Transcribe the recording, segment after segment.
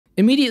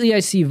Immediately I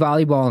see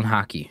volleyball and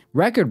hockey.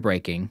 Record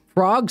breaking.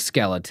 Frog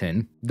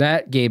skeleton.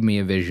 That gave me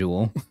a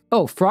visual.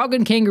 Oh, frog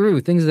and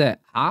kangaroo, things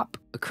that hop.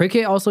 A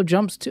cricket also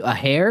jumps to a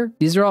hare.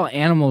 These are all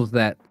animals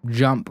that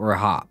jump or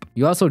hop.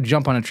 You also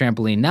jump on a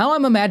trampoline. Now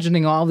I'm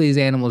imagining all these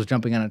animals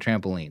jumping on a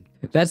trampoline.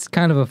 That's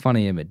kind of a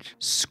funny image.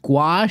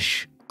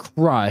 Squash,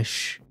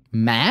 crush,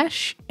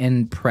 mash,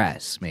 and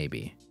press,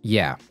 maybe.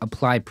 Yeah,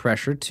 apply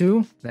pressure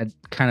to. That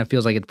kind of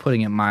feels like it's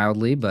putting it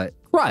mildly, but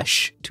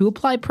crush, to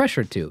apply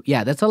pressure to.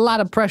 Yeah, that's a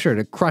lot of pressure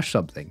to crush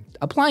something.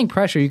 Applying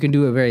pressure, you can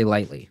do it very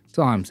lightly. That's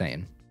all I'm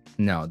saying.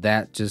 No,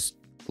 that just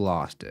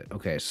lost it.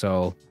 Okay,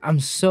 so I'm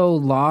so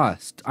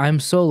lost. I'm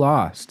so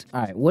lost.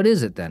 All right, what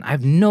is it then? I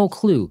have no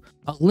clue.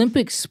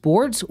 Olympic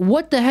sports?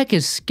 What the heck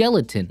is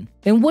skeleton?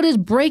 And what is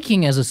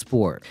breaking as a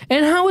sport?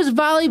 And how is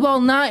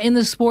volleyball not in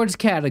the sports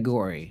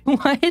category?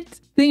 What?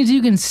 Things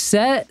you can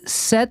set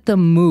the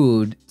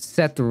mood,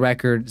 set the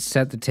record,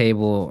 set the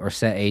table, or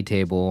set a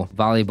table.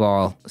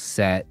 Volleyball,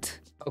 set.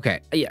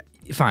 Okay, yeah,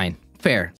 fine. Fair.